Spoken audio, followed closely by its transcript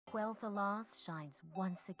Quel'Thalas shines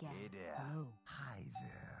once again. Hey there. Hello. Hi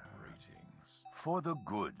there. Greetings. For the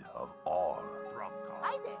good of all.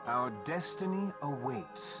 Hi there. Our destiny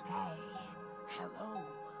awaits. Hey. Hello.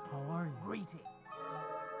 How are you? Greetings.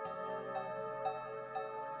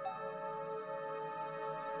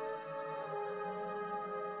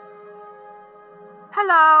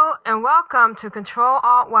 Hello, and welcome to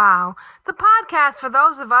Ctrl-Alt-WoW, the podcast for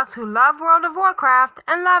those of us who love World of Warcraft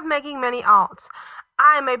and love making many alts.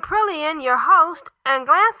 I am Aprillian, your host, and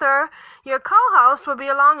Glanther, your co-host, will be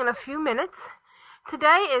along in a few minutes.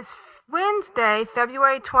 Today is Wednesday,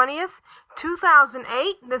 February 20th,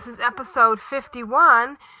 2008. This is episode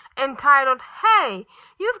 51, entitled, Hey,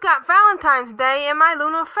 You've Got Valentine's Day in My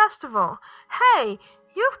Lunar Festival. Hey,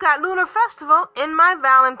 You've Got Lunar Festival in My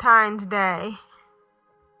Valentine's Day.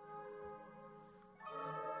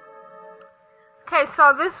 Okay,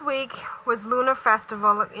 so this week was Lunar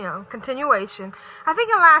Festival, continuation. I think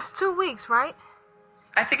it lasts 2 weeks, right?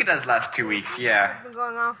 I think it does last 2 weeks, yeah. It's been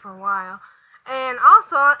going on for a while. And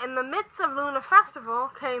also, in the midst of Lunar Festival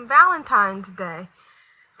came Valentine's Day.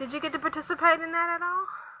 Did you get to participate in that at all?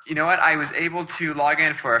 You know what? I was able to log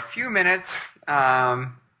in for a few minutes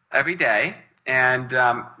every day. And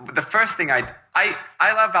the first thing I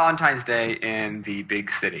love Valentine's Day in the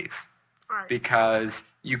big cities. Right. Because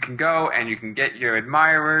you can go and you can get your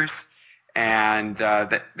admirers, and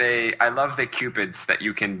I love the cupids that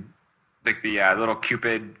you can, like the little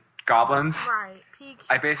cupid goblins. Right.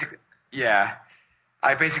 I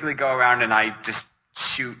basically go around and I just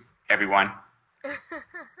shoot everyone.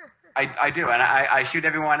 I do, and I shoot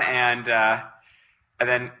everyone, and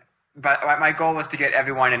then, but my goal was to get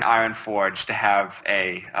everyone in Ironforge to have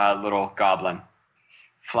a little goblin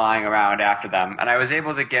flying around after them, and I was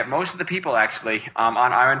able to get most of the people actually on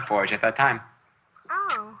Ironforge at that time.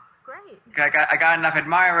 Oh, great! I got enough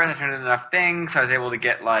admirers, I turned in enough things, so I was able to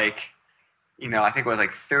get I think it was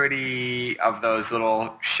 30 of those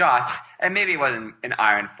little shots, and maybe it wasn't an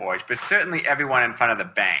Ironforge, but certainly everyone in front of the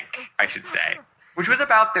bank, I should say, which was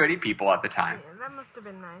about 30 people at the time. Yeah, that must have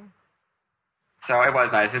been nice. So it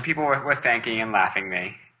was nice, and people were thanking and laughing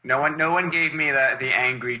me. No one gave me the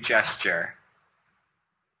angry gesture.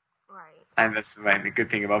 And that's the good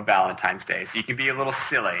thing about Valentine's Day. So you can be a little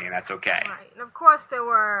silly, and that's okay. Right. And of course, there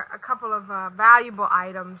were a couple of valuable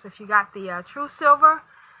items. If you got the true silver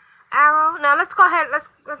arrow. Now let's go ahead.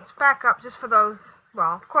 Let's back up just for those.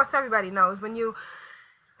 Well, of course, everybody knows the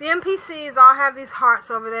NPCs all have these hearts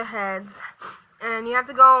over their heads, and you have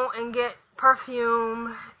to go and get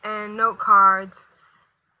perfume and note cards.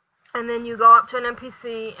 And then you go up to an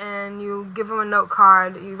NPC and you give them a note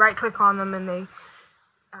card. You right click on them, and they.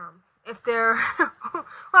 If they're,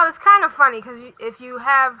 well, it's kind of funny because if you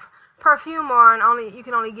have perfume on, you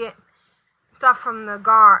can only get stuff from the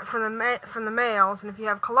from the males, and if you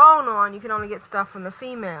have cologne on, you can only get stuff from the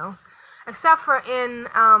females. Except for in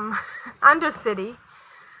Undercity,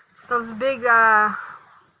 those big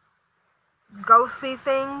ghostly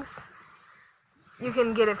things, you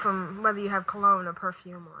can get it from whether you have cologne or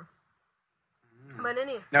perfume on. But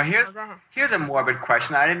anyway, now here's a morbid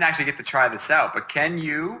question. I didn't actually get to try this out, but can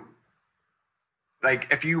you?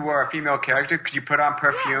 If you were a female character, could you put on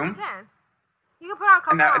perfume? Yeah, you can. You can put on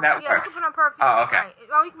cologne. And that works. You can put on perfume. Oh, okay. Right.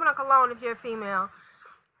 Oh, you can put on cologne if you're a female.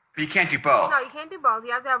 But you can't do both. No, you can't do both.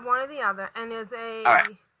 You have to have one or the other. And there's a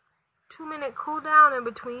right. 2-minute cooldown in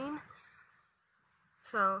between.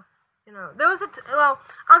 So, there was well,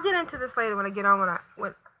 I'll get into this later when I get on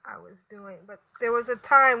what I was doing. But there was a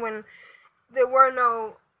time when there were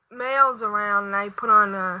no males around, and I put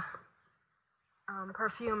on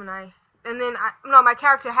perfume, and then my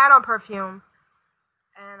character had on perfume,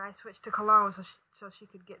 and I switched to cologne so she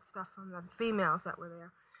could get stuff from the females that were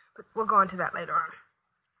there. But we'll go into that later on.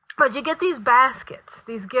 But you get these baskets,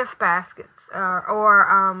 these gift baskets,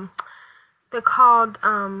 or they're called.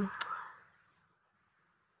 Well,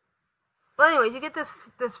 anyway, you get this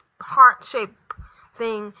heart-shaped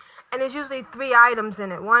thing, and there's usually 3 items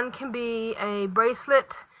in it. One can be a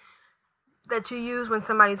bracelet that you use when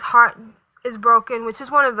somebody's heart is broken, which is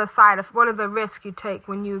one of the risks you take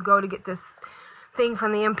when you go to get this thing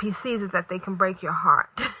from the NPCs, is that they can break your heart.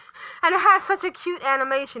 And it has such a cute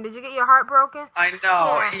animation. Did you get your heart broken? I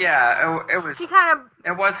know. Yeah, it was.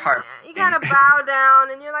 It was hard. You kind of bow down,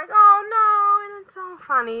 and you're like, "Oh no!" And it's so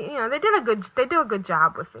funny. They do a good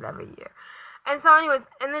job with it every year. And so, anyways,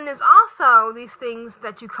 and then there's also these things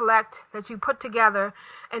that you collect, that you put together,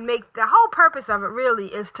 and make. The whole purpose of it really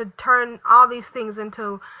is to turn all these things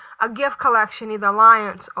into a gift collection, either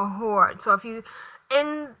Alliance or Horde. So if you,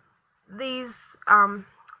 in these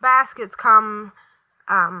baskets come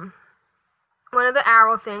one of the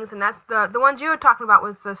arrow things, and that's the ones you were talking about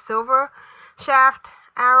was the silver shaft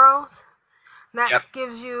arrows. That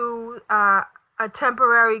gives you a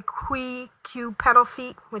temporary Q petal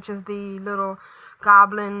feet, which is the little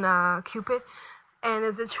goblin cupid. And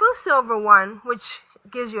there's a true silver one, which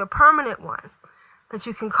gives you a permanent one that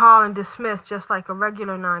you can call and dismiss just like a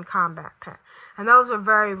regular non-combat pet. And those are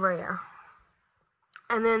very rare.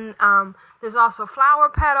 And then there's also flower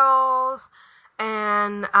petals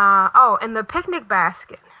and and the picnic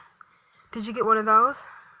basket. Did you get one of those?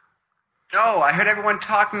 No, I heard everyone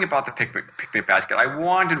talking about the picnic basket. I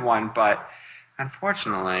wanted one, but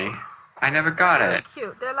unfortunately, I never got it. They're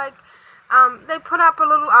cute. They're like, they put up a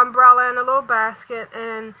little umbrella and a little basket,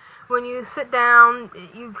 and when you sit down,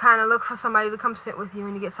 you kind of look for somebody to come sit with you,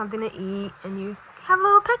 and you get something to eat, and you have a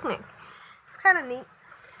little picnic. It's kind of neat.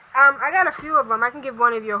 I got a few of them. I can give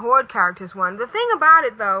one of your Horde characters one. The thing about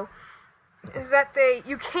it, though, is that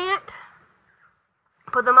you can't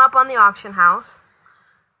put them up on the auction house,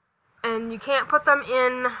 and you can't put them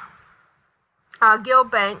in guild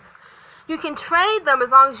banks. You can trade them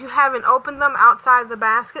as long as you haven't opened them outside the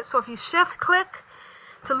basket. So if you shift click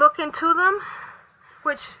to look into them,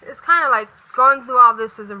 which is kind of like going through all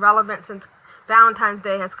this is irrelevant since Valentine's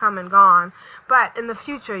Day has come and gone. But in the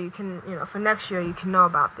future, you can, for next year, you can know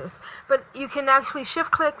about this. But you can actually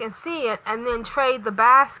shift click and see it and then trade the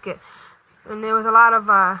basket. And there was a lot of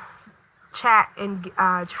chat and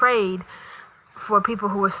trade for people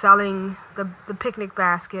who were selling the picnic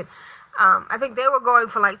basket. I think they were going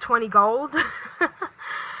for like 20 gold.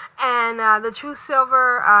 And the true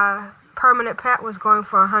silver permanent pet was going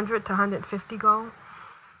for 100 to 150 gold.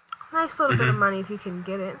 Nice little bit of money if you can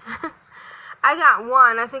get it. I got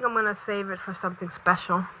one. I think I'm going to save it for something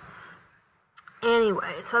special.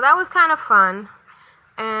 Anyway, so that was kind of fun.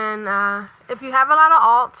 And if you have a lot of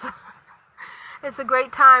alts, it's a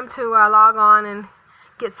great time to log on and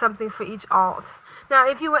get something for each alt. Now,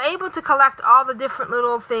 if you were able to collect all the different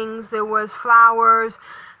little things, there was flowers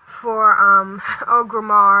for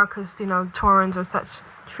Ogrimmar, because, Taurens are such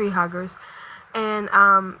tree huggers. And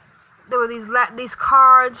there were these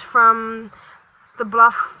cards from the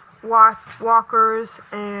Bluff Walkers.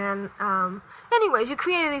 And anyways, you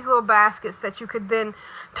created these little baskets that you could then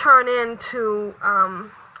turn into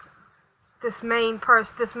this main,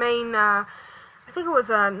 I think it was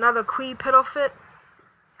another Quee Piddlefit.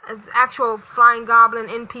 It's actual flying goblin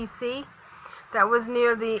NPC that was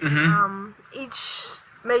near the each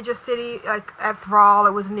major city, like at Thrall.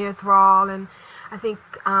 It was near Thrall, and I think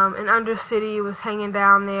in Undercity it was hanging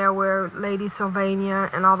down there where Lady Sylvania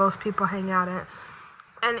and all those people hang out at.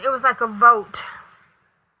 And it was like a vote.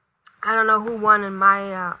 I don't know who won in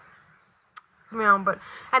my realm, but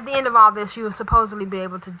at the end of all this, you would supposedly be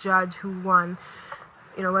able to judge who won.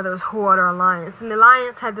 Whether it was Horde or Alliance. And the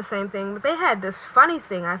Alliance had the same thing, but they had this funny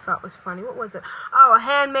thing I thought was funny. What was it? Oh, a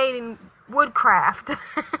handmade in woodcraft.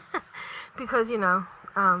 Because, Stormwind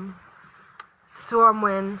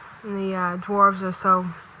and the dwarves are so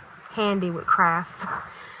handy with crafts.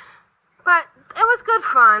 But it was good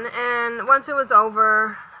fun, and once it was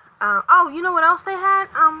over... you know what else they had?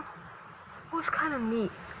 It was kind of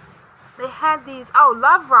neat. They had these...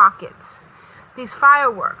 love rockets. These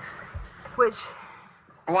fireworks, which...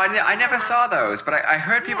 Well, I never saw those, but I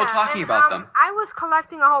heard people talking about them. I was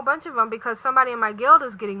collecting a whole bunch of them because somebody in my guild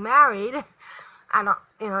is getting married.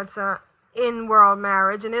 It's a in-world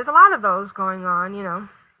marriage, and there's a lot of those going on,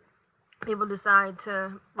 People decide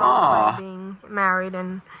to roleplay being married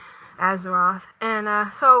in Azeroth. And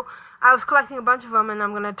so I was collecting a bunch of them, and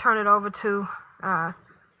I'm going to turn it over to the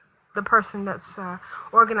person that's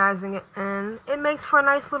organizing it. And it makes for a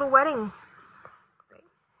nice little wedding.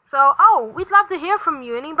 So, we'd love to hear from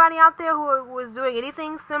you. Anybody out there who was doing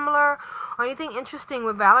anything similar or anything interesting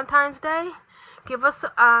with Valentine's Day,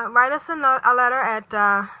 write us a letter at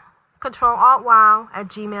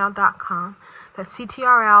controlaltwow@gmail.com. That's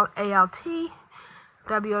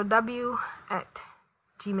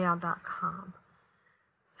CTRLALTWOW@gmail.com.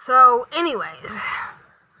 So, anyways,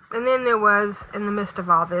 and then there was, in the midst of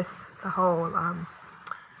all this, the whole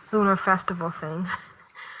Lunar Festival thing.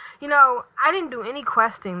 I didn't do any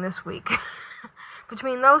questing this week.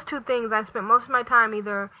 Between those two things, I spent most of my time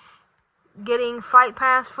either getting flight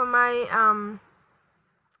pass for my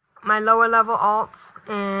my lower level alts,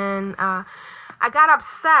 and I got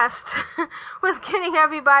obsessed with getting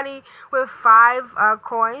everybody with 5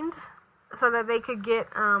 coins so that they could get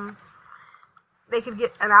an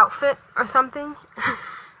outfit or something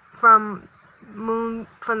from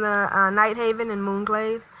the Night Haven and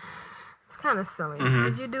Moonglade. It's kind of silly.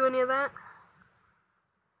 Did you do any of that?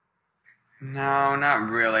 No, not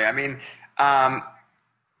really. I mean,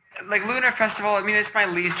 like Lunar Festival, I mean, it's my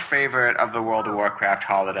least favorite of the World of Warcraft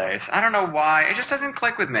holidays. I don't know why. It just doesn't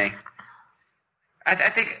click with me. I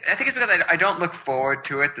think it's because I don't look forward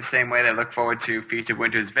to it the same way that I look forward to Feast of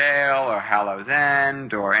Winter's Veil or Hallow's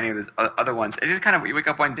End or any of those other ones. It's just kind of, you wake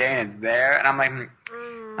up one day and it's there, and I'm like,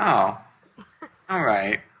 oh, all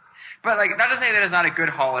right. But like, not to say that it's not a good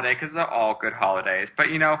holiday, because they're all good holidays. But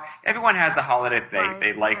everyone has the holiday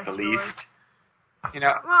they like the least.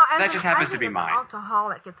 Well, that just happens to be mine.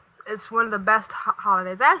 Altaholic, it's one of the best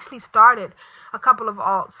holidays. I actually started a couple of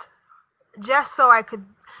alts just so I could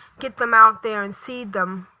get them out there and seed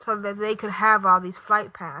them so that they could have all these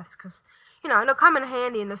flight paths, because it'll come in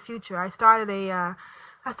handy in the future. I started a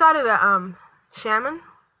shaman,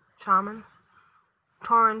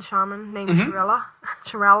 Tauren shaman named Shirella,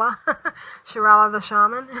 Shirella the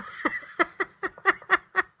shaman.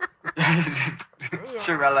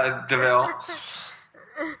 Shirella DeVille.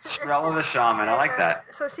 Shirella the shaman. I like that.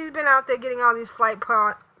 So she's been out there getting all these flight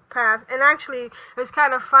paths, and actually it was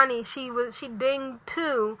kind of funny. She dinged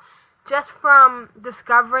 2 just from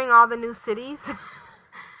discovering all the new cities.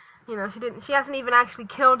 She hasn't even actually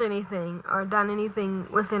killed anything or done anything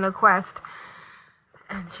within a quest,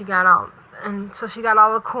 and so she got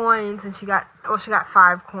all the coins, and she got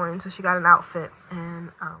 5 coins, so she got an outfit,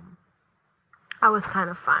 and that was kind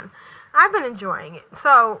of fun. I've been enjoying it.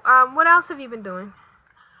 So, what else have you been doing?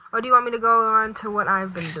 Or do you want me to go on to what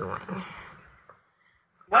I've been doing?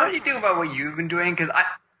 Why don't you do about what you've been doing? Because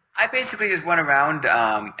I basically just went around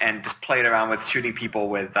and just played around with shooting people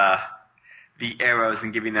with the arrows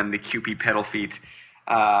and giving them the QP pedal feet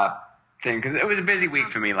thing. Because it was a busy week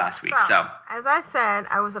for me last week. So as I said,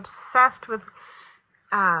 I was obsessed with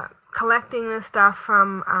collecting this stuff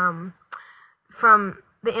from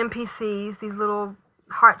the NPCs, these little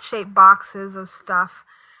heart-shaped boxes of stuff.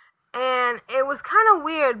 And it was kind of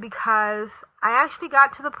weird because I actually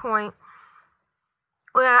got to the point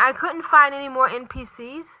where I couldn't find any more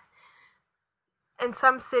NPCs in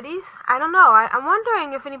some cities. I don't know. I'm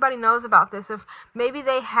wondering if anybody knows about this, if maybe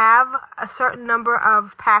they have a certain number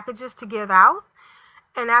of packages to give out,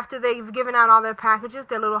 and after they've given out all their packages,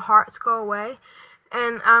 their little hearts go away.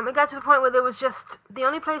 And it got to the point where there was just, the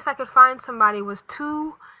only place I could find somebody was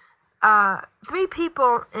 3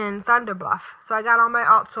 people in Thunder Bluff. So I got all my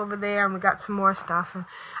alts over there, and we got some more stuff. And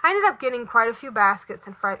I ended up getting quite a few baskets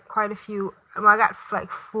and quite a few. Well, I got like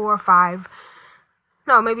 4 or 5,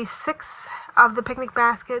 no, maybe 6 of the picnic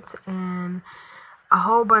baskets, and a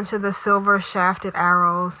whole bunch of the silver shafted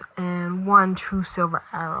arrows, and 1 true silver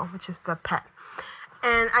arrow, which is the pet.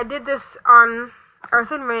 And I did this on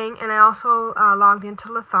Earthen Ring, and I also logged into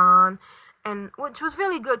Lathan, and which was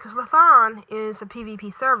really good because Lathan is a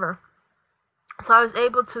PvP server. So I was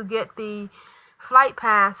able to get the flight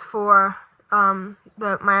pass for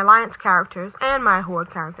my Alliance characters and my Horde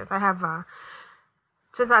characters. I have,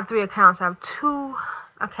 since I have 3 accounts, I have 2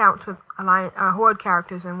 accounts with Horde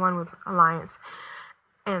characters and 1 with Alliance.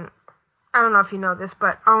 And I don't know if you know this,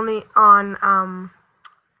 but only on,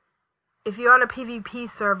 if you're on a PvP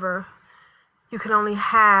server, you can only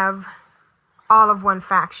have all of one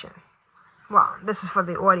faction. Well, this is for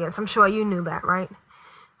the audience. I'm sure you knew that, right?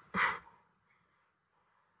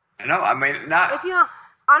 No, I mean, not... If you're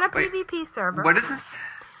on a PvP server... What is this?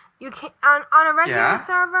 You can on a regular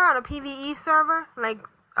server, on a PvE server, like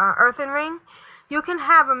Earthen Ring, you can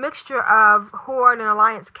have a mixture of Horde and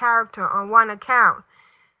Alliance character on one account.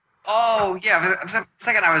 Oh, yeah. For a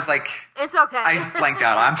second, I was like... It's okay. I blanked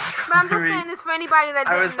out. I'm sorry. But I'm just saying this for anybody that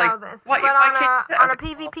didn't know this. What? But on a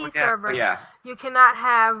PvP server, you cannot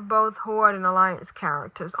have both Horde and Alliance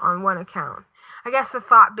characters on one account. I guess the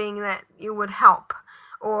thought being that you would help.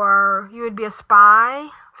 Or you would be a spy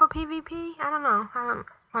for PvP? I don't know.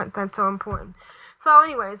 That's so important. So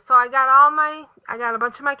anyways, so I got a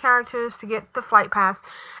bunch of my characters to get the flight pass.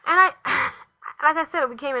 And like I said,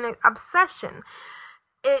 it became an obsession.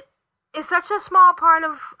 It's such a small part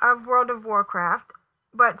of World of Warcraft,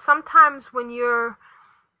 but sometimes when you're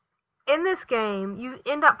in this game, you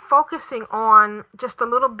end up focusing on just a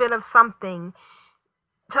little bit of something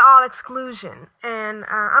to all exclusion. And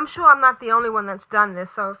I'm sure I'm not the only one that's done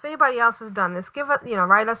this. So if anybody else has done this,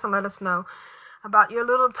 write us and let us know about your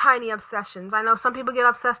little tiny obsessions. I know some people get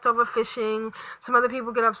obsessed over fishing. Some other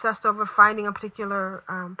people get obsessed over finding a particular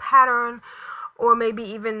pattern, or maybe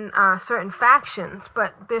even certain factions.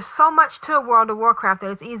 But there's so much to World of Warcraft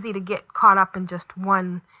that it's easy to get caught up in just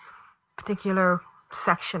one particular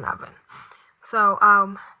section of it. So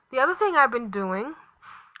the other thing I've been doing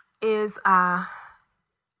is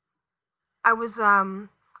I was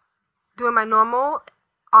doing my normal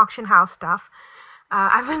auction house stuff,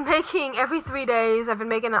 I've been making, every 3 days, I've been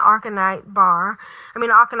making an Arcanite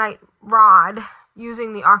Arcanite rod,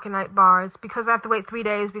 using the Arcanite bars, because I have to wait 3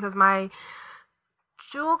 days because my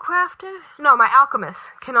my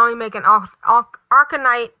alchemist can only make an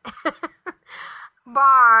Arcanite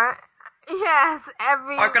bar, yes,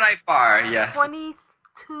 every Arcanite bar, yes.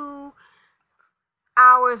 22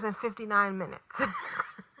 hours and 59 minutes.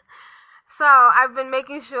 So I've been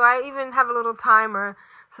making sure, I even have a little timer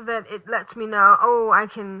so that it lets me know, I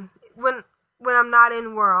can, when I'm not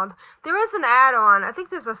in world. There is an add-on, I think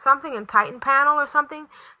there's something in Titan panel or something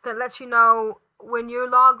that lets you know when you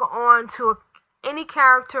log on to any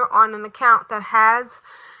character on an account that has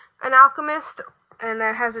an alchemist and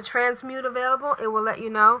that has a transmute available, it will let you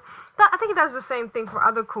know. I think it does the same thing for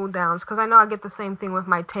other cooldowns, because I know I get the same thing with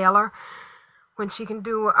my tailor. When she can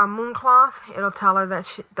do a mooncloth, it'll tell her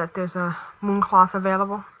that there's a mooncloth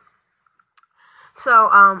available. So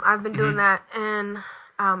I've been doing that, and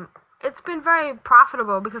it's been very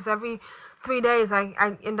profitable, because every 3 days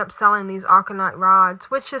I end up selling these Arcanite rods,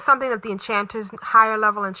 which is something that the higher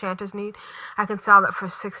level enchanters need. I can sell that for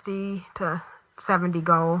 60 to 70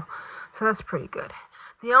 gold, so that's pretty good.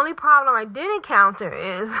 The only problem I did encounter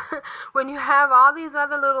is when you have all these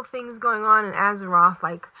other little things going on in Azeroth,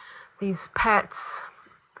 like these pets,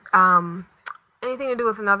 anything to do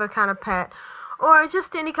with another kind of pet, or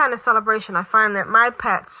just any kind of celebration. I find that my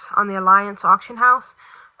pets on the Alliance auction house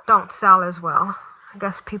don't sell as well. I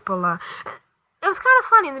guess people, it was kind of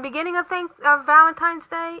funny. In the beginning of Valentine's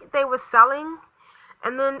Day, they were selling,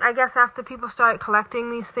 and then I guess after people started collecting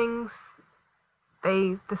these things,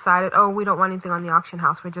 they decided, we don't want anything on the auction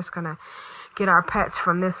house. We're just going to get our pets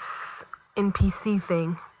from this NPC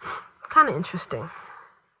thing. Kind of interesting.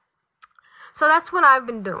 So that's what I've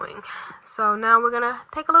been doing. So now we're going to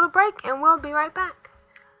take a little break, and we'll be right back.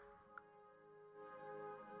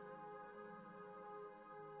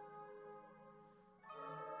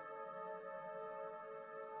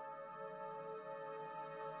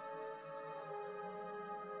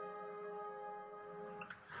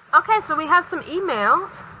 Okay, so we have some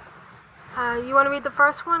emails. You want to read the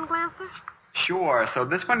first one, Glanther? Sure. So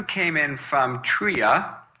this one came in from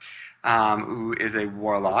Tria, who is a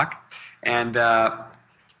warlock, and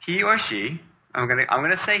he or she, I'm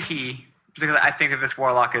gonna say he, because I think that this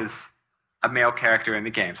warlock is a male character in the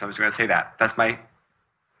game, so I'm just gonna say that. That's my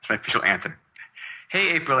official answer.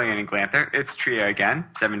 Hey, Aprilian and Glanther, it's Tria again,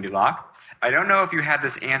 70 Lock. I don't know if you had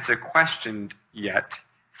this answer questioned yet,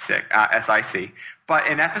 SIC, but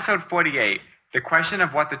in episode 48, the question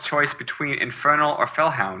of what the choice between Infernal or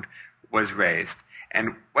Fellhound was raised.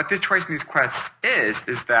 And what the choice in these quests is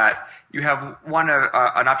that you have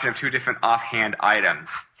an option of two different offhand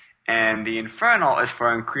items. And the Infernal is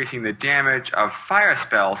for increasing the damage of fire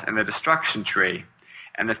spells in the destruction tree.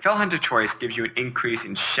 And the Fellhunter choice gives you an increase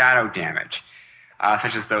in shadow damage,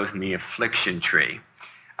 such as those in the affliction tree.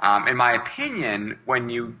 In my opinion, what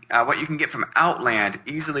you can get from Outland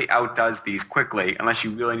easily outdoes these quickly. Unless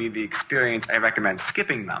you really need the experience, I recommend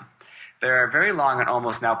skipping them. They're a very long and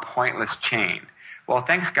almost now pointless chain. Well,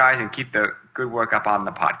 thanks, guys, and keep the good work up on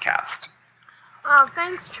the podcast. Oh,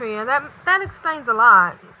 thanks, Tria. That explains a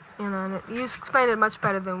lot. You explained it much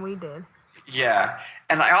better than we did. Yeah,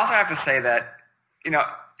 and I also have to say that,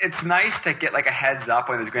 it's nice to get like a heads up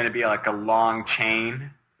when there's going to be like a long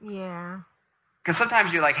chain. Yeah. Because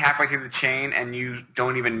sometimes you're like halfway through the chain and you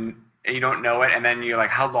don't know it, and then you're like,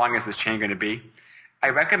 how long is this chain going to be? I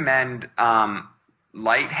recommend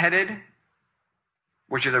Lightheaded,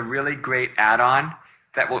 which is a really great add-on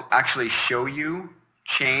that will actually show you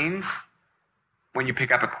chains when you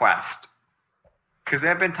pick up a quest. Because there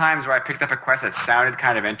have been times where I picked up a quest that sounded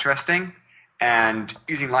kind of interesting, and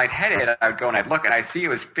using Lightheaded, I would go and I'd look, and I'd see it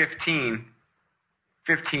was 15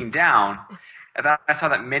 down. And then I saw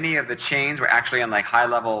that many of the chains were actually in like high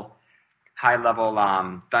level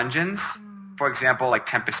dungeons. For example, like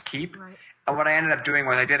Tempest Keep. Right. And what I ended up doing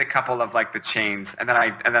was I did a couple of like the chains, and then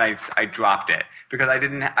I dropped it because I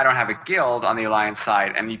don't have a guild on the Alliance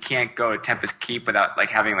side, and you can't go to Tempest Keep without like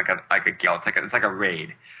having like a guild. It's like a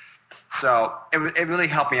raid. So it really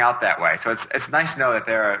helped me out that way. So it's nice to know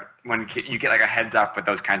that when you get like a heads up with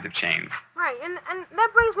those kinds of chains. Right, and that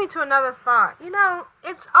brings me to another thought.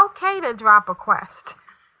 It's okay to drop a quest.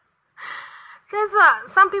 There's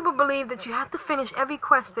some people believe that you have to finish every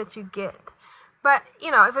quest that you get. But,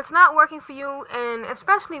 if it's not working for you, and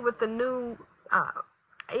especially with the new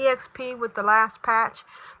EXP with the last patch,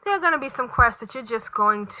 there are going to be some quests that you're just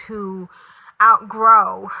going to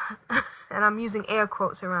outgrow. And I'm using air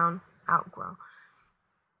quotes around outgrow.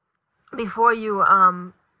 Before you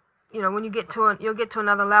when you get to you'll get to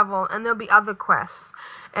another level, and there'll be other quests.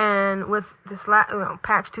 And with this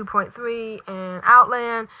patch 2.3 and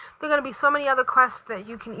Outland, there are going to be so many other quests that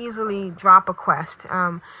you can easily drop a quest.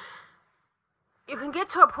 You can get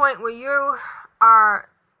to a point where you are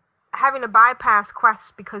having to bypass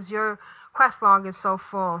quests because your quest log is so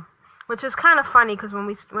full, which is kind of funny because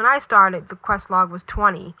when I started, the quest log was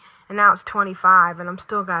 20, and now it's 25, and I'm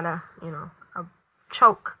still got a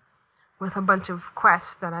choke with a bunch of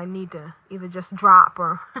quests that I need to either just drop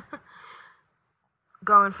or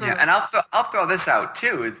go and finish. Yeah, and I'll throw this out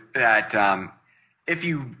too, is that if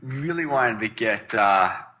you really wanted to get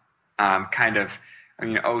kind of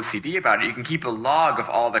OCD about it, you can keep a log of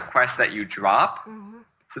all the quests that you drop. Mm-hmm.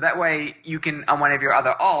 So that way you can, on one of your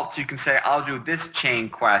other alts, you can say, I'll do this chain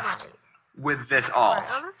quest with this alt. Right.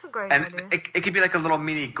 Oh, that's a great and idea. It could be like a little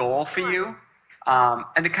mini goal for you.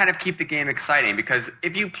 And to kind of keep the game exciting, because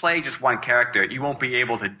if you play just one character, you won't be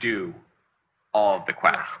able to do all of the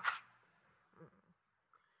quests.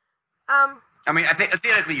 I mean, I think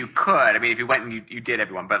theoretically you could. I mean, if you went and you did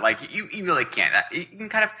everyone, but like you really can't. You can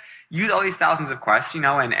kind of use all these thousands of quests,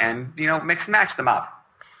 and mix and match them up.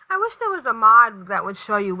 I wish there was a mod that would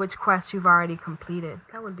show you which quests you've already completed.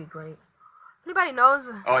 That would be great. Anybody knows?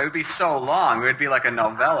 Oh, it would be so long. It would be like a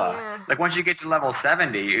novella. Yeah. Like once you get to level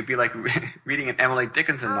 70, it would be like reading an Emily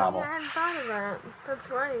Dickinson novel. Yeah, I hadn't thought of that. That's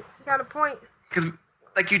right. You got a point. Because,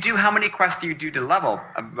 like, how many quests do you do to level,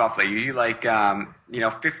 roughly? You do, like,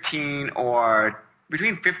 15 or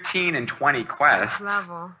between 15 and 20 quests.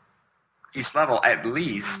 Each level, at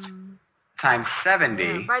least, times 70.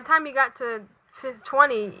 Yeah. By the time you got to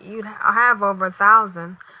 20, you'd have over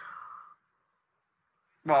 1,000.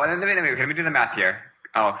 Well, let me do the math here.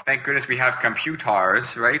 Oh, thank goodness we have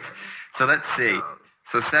computers, right? So let's see.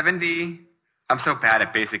 So 70... I'm so bad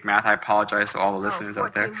at basic math. I apologize to all the listeners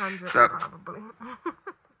out there. So, probably.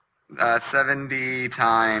 70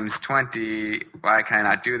 times 20. Why can I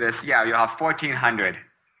not do this? Yeah, you'll have 1,400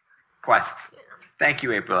 quests. Thank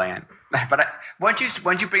you, April Ann. But once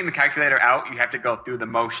you bring the calculator out, you have to go through the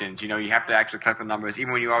motions. You have to actually calculate the numbers,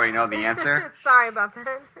 even when you already know the answer. Sorry about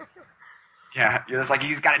that. Yeah, you're just like, you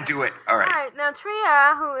just got to do it. All right. All right. Now,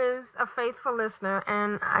 Tria, who is a faithful listener,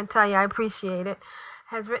 and I tell you, I appreciate it,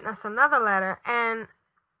 has written us another letter, and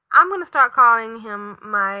I'm going to start calling him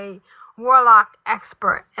my Warlock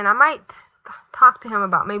expert, and I might talk to him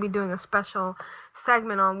about maybe doing a special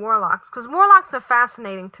segment on Warlocks, because Warlocks are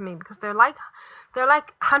fascinating to me, because they're like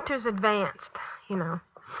Hunters Advanced,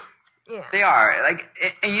 Yeah. They are.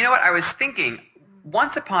 And you know what? I was thinking,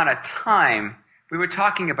 once upon a time, we were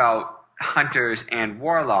talking about Hunters and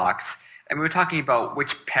Warlocks, and we were talking about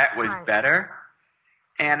which pet was better.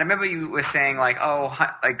 And I remember you were saying like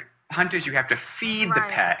Hunters, you have to feed the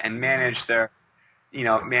pet and manage their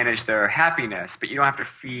happiness, but you don't have to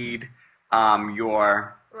feed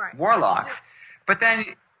your Warlocks. But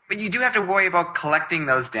you do have to worry about collecting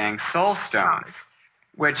those dang soul stones,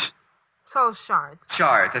 soul shards.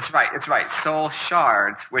 That's right. Soul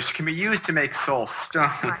shards, which can be used to make soul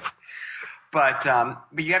stones. Right. But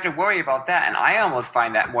you have to worry about that, and I almost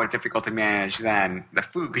find that more difficult to manage than the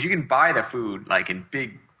food, because you can buy the food like in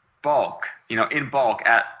big bulk, in bulk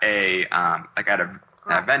at a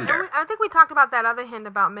vendor. I think we talked about that other hint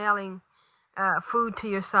about mailing food to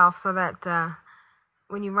yourself, so that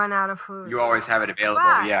when you run out of food, you always have it available.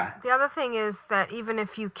 But yeah. The other thing is that even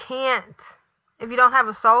if you don't have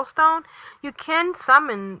a soul stone, you can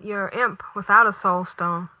summon your imp without a soul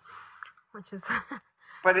stone, which is.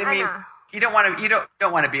 But I mean. You don't want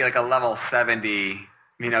to be like a level 70,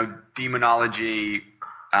 demonology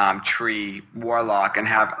tree warlock and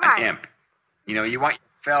have an imp. You want your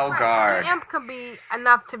fell guard. Your imp could be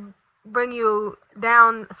enough to bring you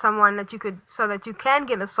down someone so that you can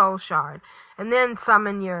get a soul shard, and then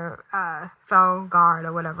summon your fell guard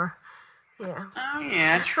or whatever. Yeah. Oh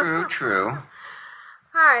yeah, true. All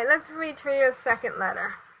right, let's read Tria's second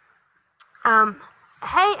letter.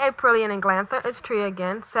 Hey, Aprillian and Glantha, it's Tria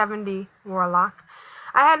again, 70 Warlock.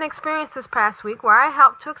 I had an experience this past week where I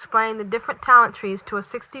helped to explain the different talent trees to a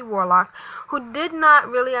 60 Warlock who did not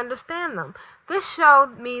really understand them. This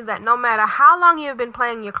showed me that no matter how long you have been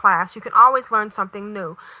playing your class, you can always learn something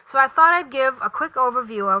new. So I thought I'd give a quick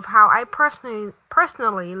overview of how I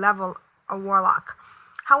personally level a Warlock.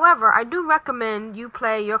 However, I do recommend you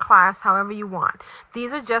play your class however you want.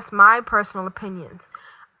 These are just my personal opinions.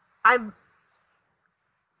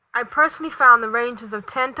 I personally found the ranges of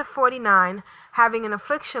 10 to 49 having an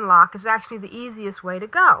affliction lock is actually the easiest way to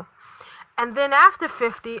go. And then after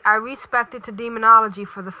 50, I respected to demonology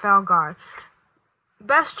for the Felguard.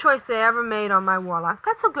 best choice they ever made on my warlock.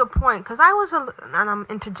 That's a good point, because I was and I'm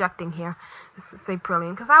interjecting here, this is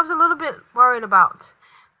Aprillian, because I was a little bit worried about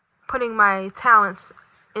putting my talents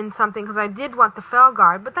in something, because I did want the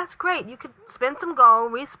Felguard, but that's great. You could spend some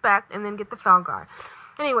gold, respect, and then get the Felguard.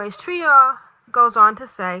 Anyways, Trier goes on to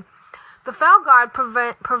say, the Felguard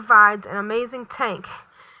provides an amazing tank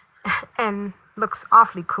and looks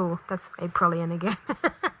awfully cool. That's Aprillian again.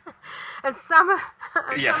 And some of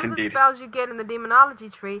the spells you get in the demonology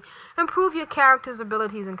tree improve your character's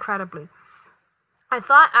abilities incredibly. I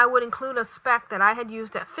thought I would include a spec that I had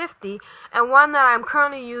used at 50 and one that I'm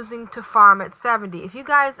currently using to farm at 70. If you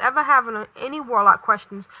guys ever have any warlock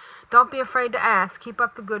questions, don't be afraid to ask. Keep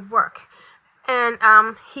up the good work. And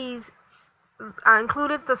he's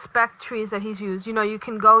included the spec trees that he's used. You know, you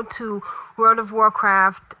can go to World of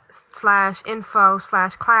Warcraft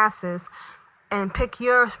 /info/classes and pick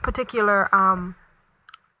your particular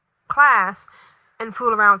class and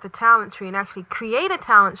fool around with the talent tree and actually create a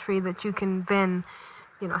talent tree that you can then,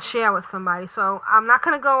 you know, share with somebody. So I'm not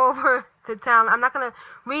going to go over the talent. I'm not going to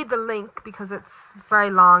read the link because it's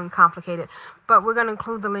very long and complicated, but we're going to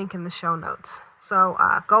include the link in the show notes. So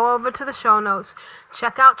go over to the show notes,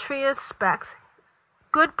 check out Trier's specs.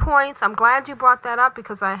 Good points. I'm glad you brought that up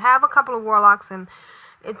because I have a couple of warlocks and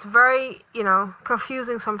it's very, you know,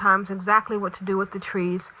 confusing sometimes exactly what to do with the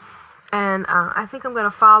trees. And I think I'm going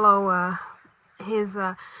to follow his...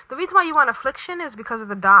 the reason why you want affliction is because of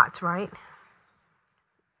the dots, right?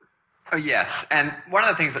 Oh, yes. And one of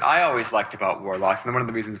the things that I always liked about warlocks, and one of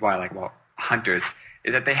the reasons why I like about hunters,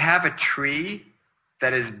 is that they have a tree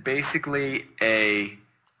that is basically a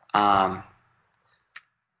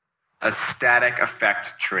static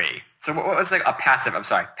effect tree. So what was like a passive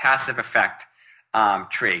effect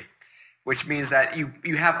tree, which means that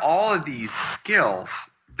you have all of these skills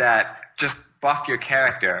that just buff your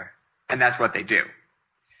character, and that's what they do.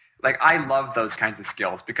 Like, I love those kinds of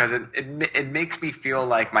skills because it makes me feel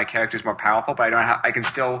like my character's more powerful, but I don't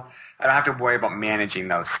have to worry about managing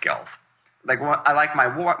those skills. Like, I like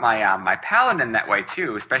my paladin that way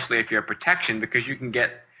too, especially if you're protection, because you can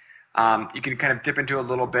get you can kind of dip into a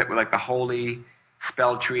little bit with like the holy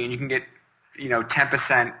spell tree, and you can get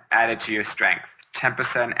 10% added to your strength,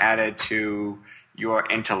 10% added to your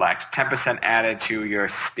intellect, 10% added to your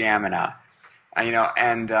stamina.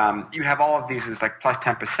 You have all of these as like plus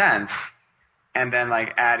 10%, and then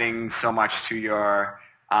like adding so much to your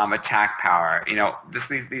attack power.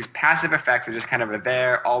 These passive effects are just kind of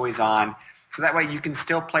there, always on. So that way you can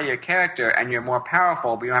still play your character and you're more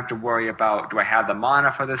powerful, but you don't have to worry about, do I have the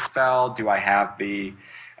mana for this spell? Do I have the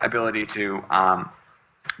ability to,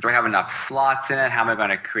 do I have enough slots in it? How am I going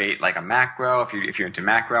to create like a macro if you're into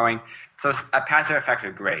macroing? So passive effects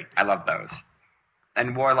are great. I love those.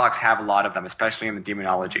 And warlocks have a lot of them, especially in the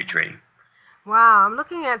demonology tree. Wow, I'm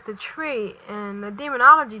looking at the tree, and the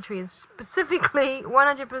demonology tree is specifically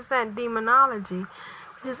 100% demonology,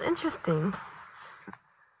 which is interesting.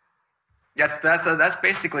 Yeah, that's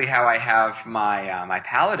basically how I have my my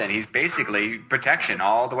paladin. He's basically protection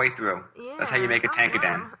all the way through. Yeah, that's how you make a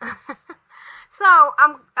Tankaden. Wow. So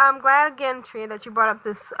I'm glad again, Tria, that you brought up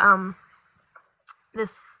this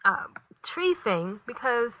tree thing,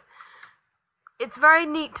 because it's very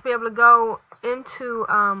neat to be able to go into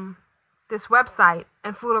this website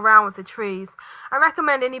and fool around with the trees. I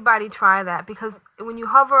recommend anybody try that, because when you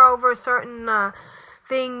hover over certain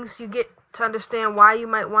things, you get to understand why you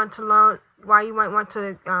might want to learn, why you might want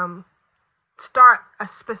to start a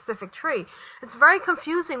specific tree. It's very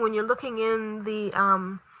confusing when you're looking in the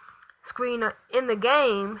screen in the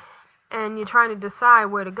game and you're trying to decide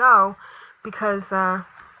where to go, because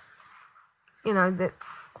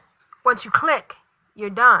that's once you click, you're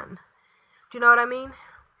done. Do you know what I mean?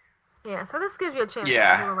 Yeah, so this gives you a chance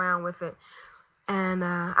to fool around with it. And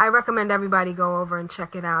I recommend everybody go over and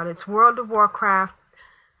check it out. It's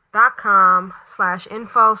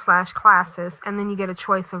worldofwarcraft.com/info/classes, and then you get a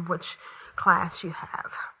choice of which class you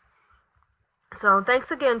have. So thanks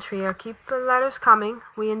again, Tria. Keep the letters coming.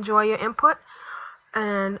 We enjoy your input,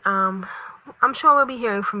 and I'm sure we'll be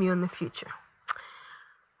hearing from you in the future.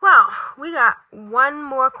 Well, we got one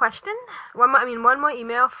more question. One more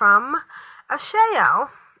email from Ashayo.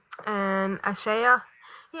 And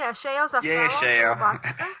Ashayo's a fellow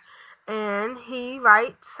boxer. And he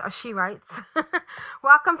writes, or she writes,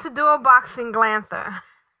 welcome to Dual Boxing Glanther.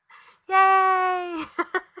 Yay!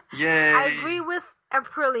 Yay! I agree with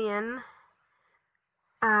Aprillian.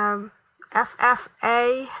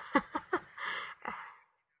 FFA.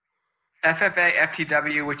 FFA,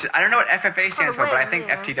 FTW, which I don't know what FFA stands for, but I think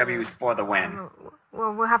FTW is for the win.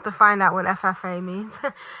 Well, we'll have to find out what FFA means.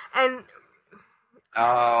 And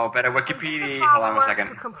Oh, better Get the Wikipedia. Hold on one follower second.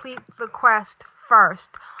 to complete the quest first.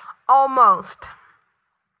 Almost.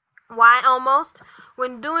 Why almost?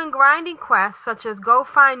 When doing grinding quests such as go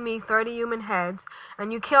find me 30 human heads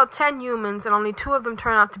and you kill 10 humans and only 2 of them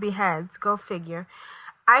turn out to be heads, go figure,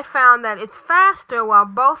 I found that it's faster while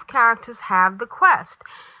both characters have the quest.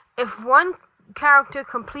 If one character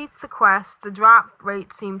completes the quest, the drop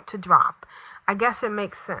rate seemed to drop. I guess it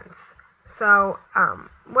makes sense. So, I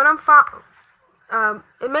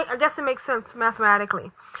guess it makes sense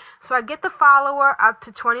mathematically. So I get the follower up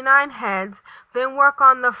to 29 heads, then work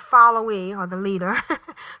on the followee, or the leader,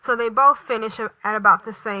 so they both finish at about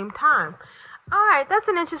the same time. Alright, that's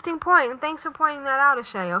an interesting point, and thanks for pointing that out,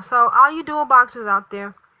 Ashayo. So all you dual boxers out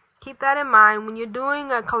there, keep that in mind. When you're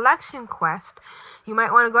doing a collection quest, you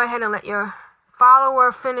might want to go ahead and let your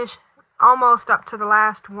follower finish almost up to the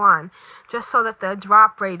last one, just so that the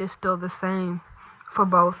drop rate is still the same for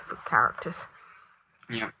both characters.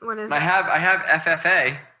 Yeah. What is I it? have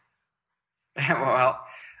FFA. Well,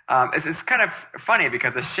 it's kind of funny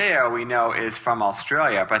because the Sheo we know is from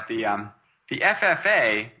Australia, but the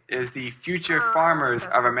FFA is the Future Farmers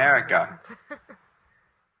of America.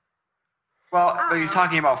 Well, but he's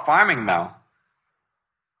talking about farming, though.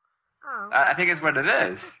 Oh. I think it's what it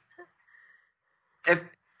is.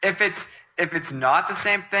 If it's not the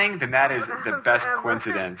same thing, then that is the best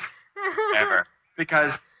coincidence ever.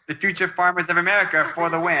 Because the Future Farmers of America, for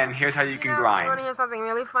the win, here's how you can You grind. want to hear something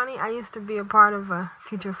really funny? I used to be a part of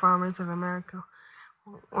Future Farmers of America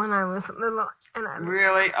when I was little.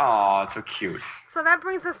 Really? Oh, it's so cute. So that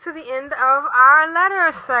brings us to the end of our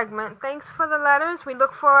letter segment. Thanks for the letters. We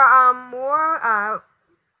look for more.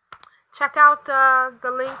 Check out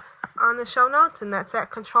the links on the show notes, and that's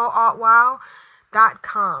at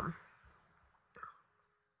CtrlAltWow.com.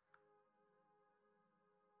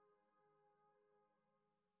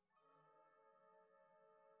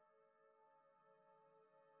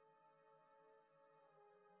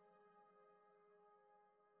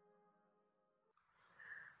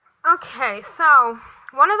 Okay, so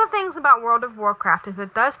one of the things about World of Warcraft is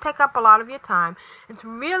it does take up a lot of your time. It's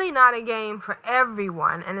really not a game for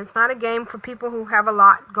everyone, and it's not a game for people who have a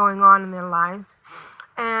lot going on in their lives.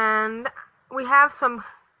 And we have some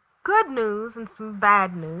good news and some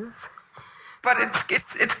bad news. But it's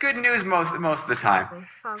good news most of the time.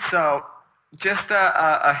 So- So, just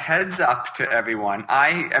a heads up to everyone.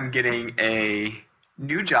 I am getting a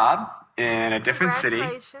new job in a different city.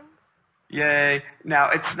 Congratulations. Yay. Now,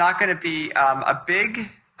 it's not going to be a big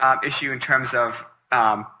issue in terms of,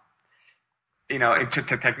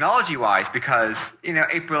 technology-wise, because,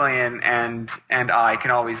 Aprilian and I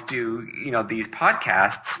can always do, these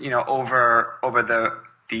podcasts, over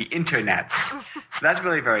the internets. So that's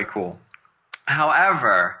really very cool.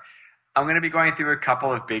 However, I'm going to be going through a couple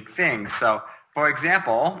of big things. So, for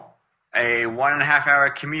example, a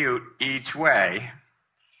 1.5-hour commute each way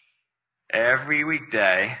every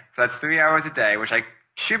weekday. So that's 3 hours a day, which I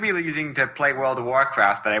should be using to play World of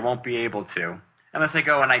Warcraft, but I won't be able to unless I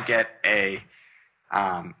go and I get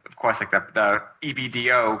of course, like the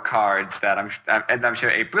EBDO cards that I'm sure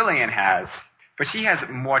Aprilian has. But she has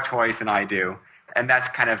more toys than I do, and that's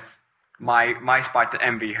kind of my spot to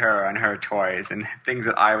envy her on her toys and things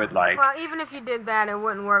that I would like. Well, even if you did that, it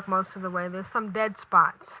wouldn't work most of the way. There's some dead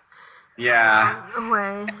spots. Yeah.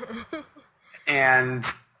 Way. And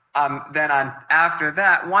then after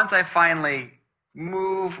that, once I finally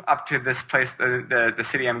move up to this place, the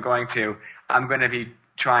city I'm going to be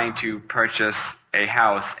trying to purchase a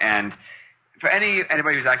house. And for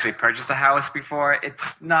anybody who's actually purchased a house before,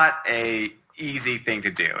 it's not a easy thing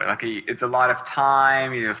to do. Like it's a lot of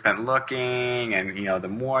time spent looking and the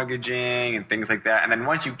mortgaging and things like that. And then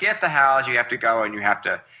once you get the house, you have to go and you have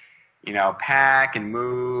to pack and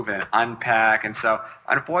move and unpack. And so,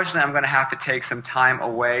 unfortunately, I'm going to have to take some time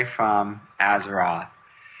away from Azeroth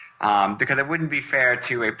because it wouldn't be fair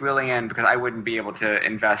to a Brilliant, because I wouldn't be able to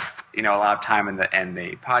invest, a lot of time in the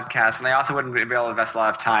podcast, and I also wouldn't be able to invest a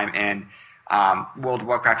lot of time in World of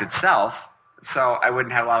Warcraft itself. So I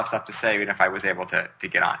wouldn't have a lot of stuff to say even if I was able to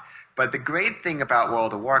get on. But the great thing about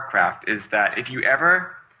World of Warcraft is that if you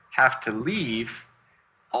ever have to leave,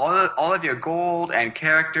 all of your gold and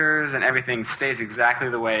characters and everything stays exactly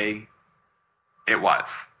the way it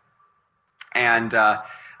was. And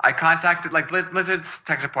I contacted Blizzard's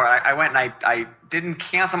tech support. I went and I didn't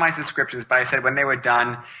cancel my subscriptions, but I said when they were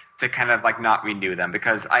done to kind of not renew them,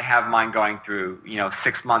 because I have mine going through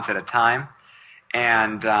 6 months at a time.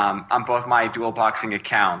 And on both my dual boxing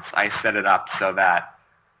accounts, I set it up so that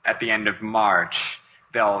at the end of March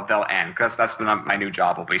they'll end, because that's when my new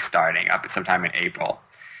job will be starting up sometime in April.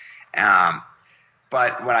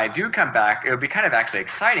 But when I do come back, it'll be kind of actually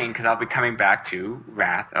exciting because I'll be coming back to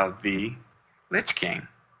Wrath of the Lich King.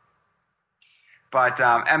 But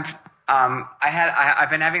I've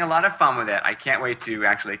been having a lot of fun with it. I can't wait to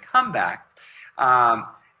actually come back.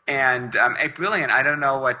 Hey, Brilliant, I don't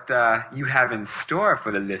know what you have in store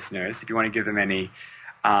for the listeners. If you want to give them any,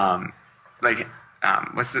 what's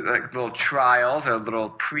the little trials or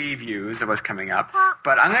little previews of what's coming up.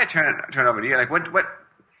 But I'm going to turn it over to you. Like, what?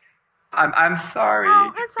 I'm sorry.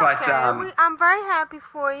 Oh, it's but, okay. I'm very happy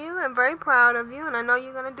for you and very proud of you, and I know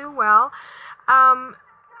you're going to do well. A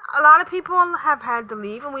lot of people have had to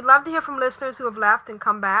leave, and we'd love to hear from listeners who have left and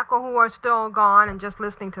come back, or who are still gone and just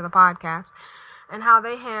listening to the podcast, and how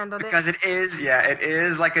they handled it. Because it is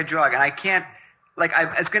like a drug, and I can't,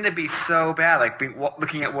 it's going to be so bad,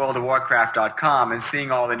 looking at worldofwarcraft.com and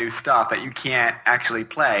seeing all the new stuff that you can't actually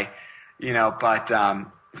play, but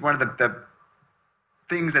it's one of the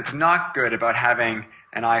things that's not good about having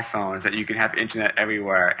an iPhone is that you can have internet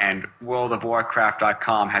everywhere, and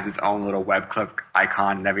worldofwarcraft.com has its own little web clip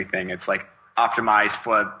icon and everything. It's optimized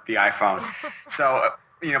for the iPhone. So,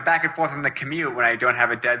 back and forth in the commute when I don't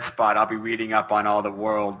have a dead spot, I'll be reading up on all the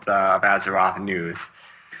World of Azeroth news.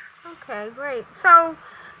 Okay, great. So,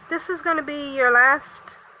 this is going to be your last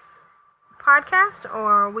podcast,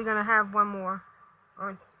 or are we going to have one more?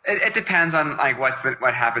 It depends on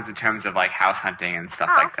what happens in terms of house hunting and stuff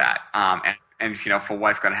like that. And for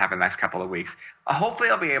what's going to happen the next couple of weeks. Hopefully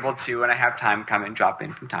I'll be able to, and I have time, come and drop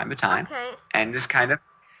in from time to time. Okay. And just kind of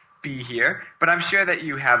be here. But I'm sure that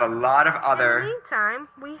you have a lot of other... In the meantime,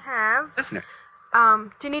 we have... listeners.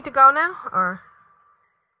 Do you need to go now, or...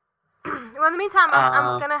 Well, in the meantime,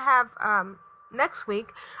 I'm going to have... next week,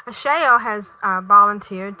 Asheo has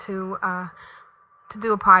volunteered to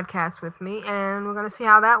do a podcast with me, and we're going to see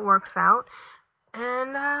how that works out.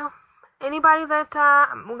 And anybody that...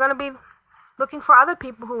 we're going to be looking for other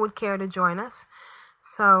people who would care to join us.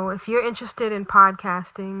 So if you're interested in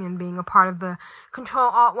podcasting and being a part of the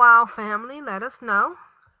Control Alt WoW family, let us know.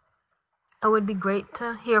 It would be great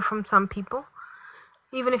to hear from some people.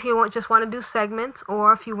 Even if you just want to do segments,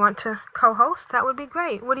 or if you want to co-host, that would be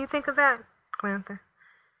great. What do you think of that, Glanther?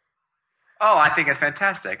 Oh, I think it's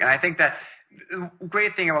fantastic. And I think that the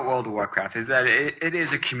great thing about World of Warcraft is that it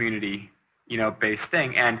is a community, based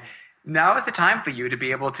thing. And now is the time for you to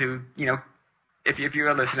be able to, if you're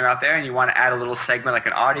a listener out there and you want to add a little segment like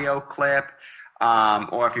an audio clip,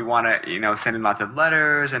 or if you want to, send in lots of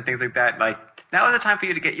letters and things like that, now is the time for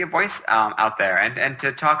you to get your voice out there and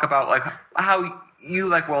to talk about how you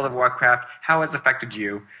like World of Warcraft, how it's affected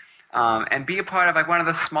you, and be a part of one of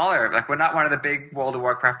the smaller, we're not one of the big World of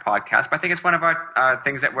Warcraft podcasts, but I think it's one of our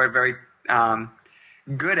things that we're very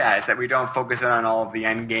good at, is that we don't focus on all of the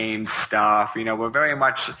end game stuff. We're very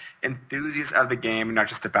much enthusiasts of the game, not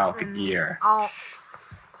just about the gear.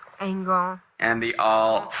 Alts angle. And the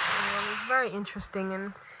alts. It's very interesting,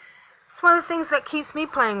 and it's one of the things that keeps me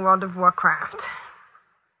playing World of Warcraft.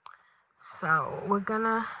 So we're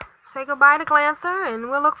gonna say goodbye to Glanther, and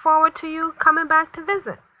we'll look forward to you coming back to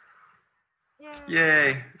visit.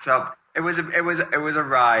 Yay! So it was a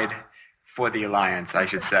ride for the Alliance, I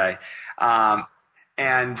should say.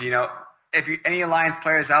 And if any Alliance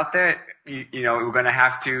players out there, we're going to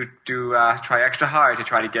have to try extra hard to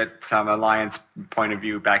try to get some Alliance point of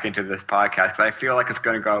view back into this podcast, because I feel like it's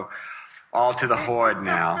going to go all to the Horde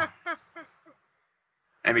now.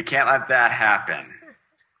 And we can't let that happen.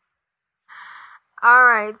 All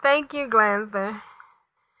right. Thank you, Glanther.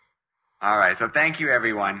 All right. So thank you,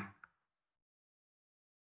 everyone.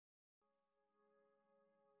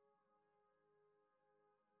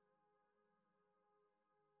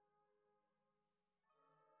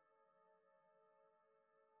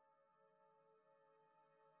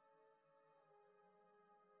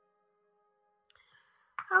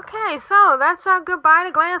 Okay, so that's our goodbye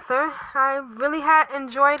to Glanther. I really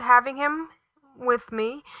enjoyed having him with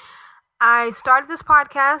me. I started this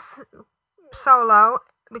podcast solo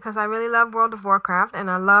because I really love World of Warcraft and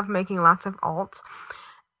I love making lots of alts.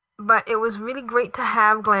 But it was really great to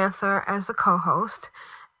have Glanther as a co-host.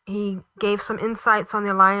 He gave some insights on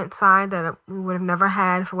the Alliance side that we would have never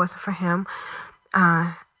had if it wasn't for him.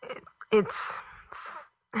 It's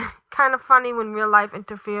kind of funny when real life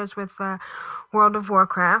interferes with World of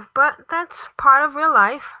Warcraft, but that's part of real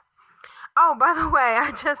life. Oh, by the way,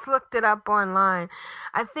 I just looked it up online.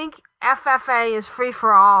 I think FFA is free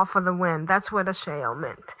for all for the win. That's what Asheo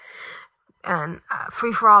meant. And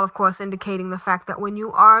free for all, of course, indicating the fact that when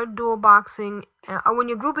you are dual boxing, or when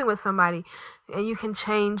you're grouping with somebody, you can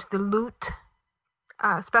change the loot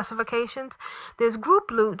specifications. There's group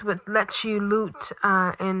loot, which lets you loot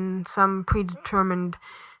in some predetermined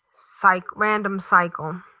random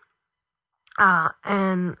cycle.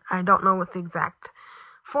 And I don't know what the exact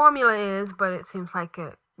formula is, but it seems like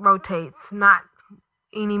it rotates, not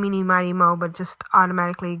eeny, meeny, miny, mo, but just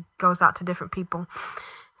automatically goes out to different people.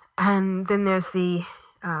 And then there's the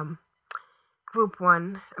group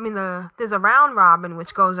one. I mean, there's a round robin,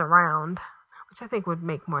 which goes around, which I think would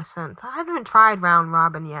make more sense. I haven't tried round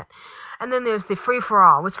robin yet. And then there's the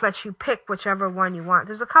free-for-all, which lets you pick whichever one you want.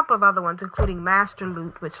 There's a couple of other ones, including master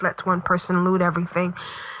loot, which lets one person loot everything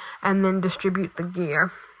and then distribute the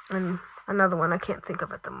gear. And another one I can't think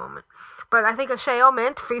of at the moment. But I think a Sheo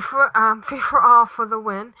meant free-for-all for the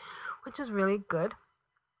win, which is really good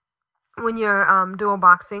when you're dual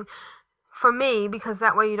boxing. For me, because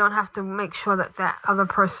that way you don't have to make sure that that other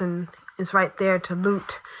person is right there to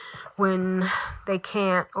loot when they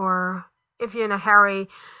can't, or if you're in a hurry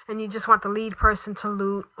and you just want the lead person to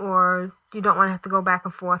loot, or you don't want to have to go back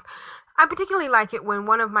and forth. I particularly like it when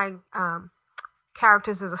one of my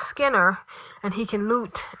characters is a skinner and he can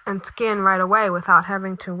loot and skin right away without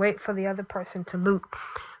having to wait for the other person to loot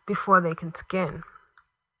before they can skin.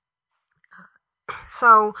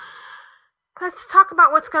 So let's talk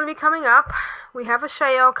about what's going to be coming up. We have a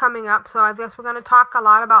Sheo coming up, so I guess we're going to talk a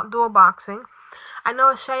lot about dual boxing. I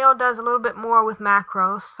know Sheo does a little bit more with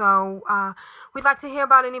macros, so we'd like to hear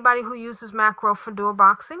about anybody who uses macro for dual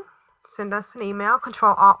boxing. Send us an email,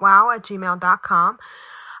 controlaltwow@gmail.com.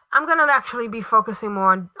 I'm going to actually be focusing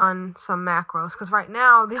more on some macros, because right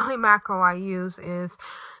now the only macro I use is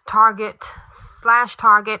target,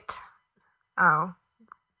 the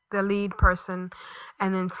lead person,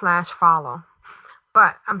 and then /follow.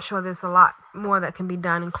 But I'm sure there's a lot more that can be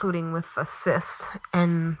done, including with assists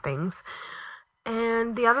and things.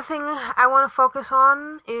 And the other thing I want to focus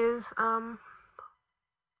on is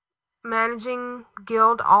managing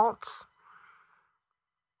guild alts.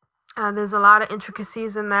 There's a lot of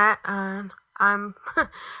intricacies in that, and I'm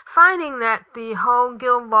finding that the whole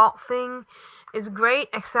guild vault thing is great,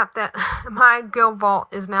 except that my guild vault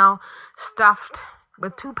is now stuffed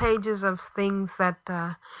with 2 pages of things that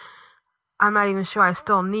I'm not even sure I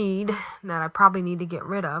still need, that I probably need to get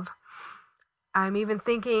rid of. I'm even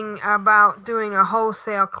thinking about doing a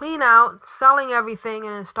wholesale clean out, selling everything,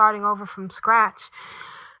 and then starting over from scratch.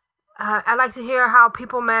 I'd like to hear how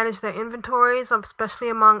people manage their inventories, especially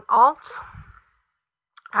among alts.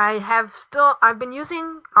 I've been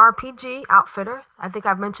using RPG Outfitter. I think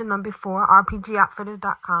I've mentioned them before,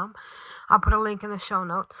 rpgoutfitters.com. I'll put a link in the show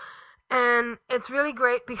note. And it's really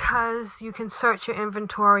great because you can search your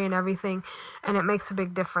inventory and everything, and it makes a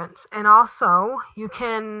big difference. And also, you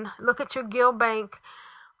can look at your guild bank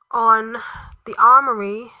on the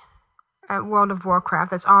Armory at World of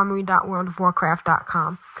Warcraft. That's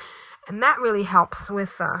armory.worldofwarcraft.com. And that really helps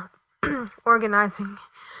with organizing,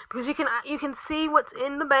 because you can see what's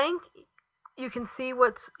in the bank. You can see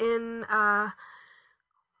what's in.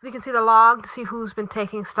 You can see the log to see who's been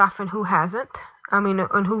taking stuff and who hasn't.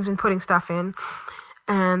 And who's been putting stuff in,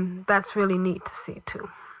 and that's really neat to see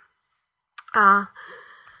too. I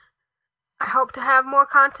hope to have more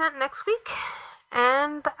content next week,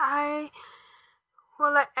 and I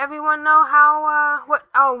will let everyone know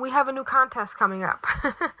how we have a new contest coming up.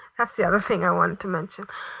 That's the other thing I wanted to mention.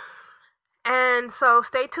 And so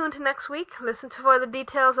stay tuned to next week. Listen for the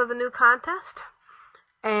details of the new contest,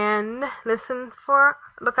 and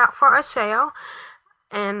look out for our Sheo,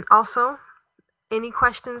 and also any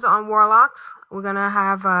questions on warlocks. We're gonna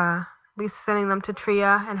have be sending them to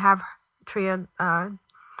Tria and have Tria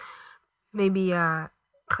maybe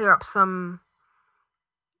clear up some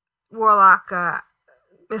warlock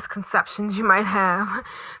misconceptions you might have,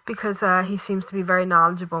 because he seems to be very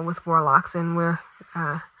knowledgeable with warlocks, and we're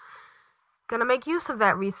gonna make use of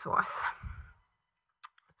that resource.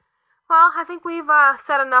 Well, I think we've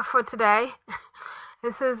said enough for today.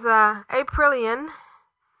 This is Aprillian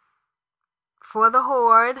for the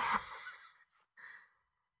Horde.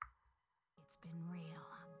 It's been real.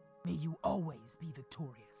 May you always be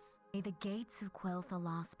victorious. May the gates of Quel'Tha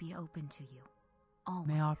Lost be open to you. Always.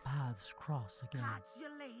 May our paths cross again. Catch you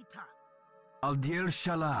later. Aldir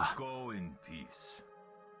Shalah. Go in peace.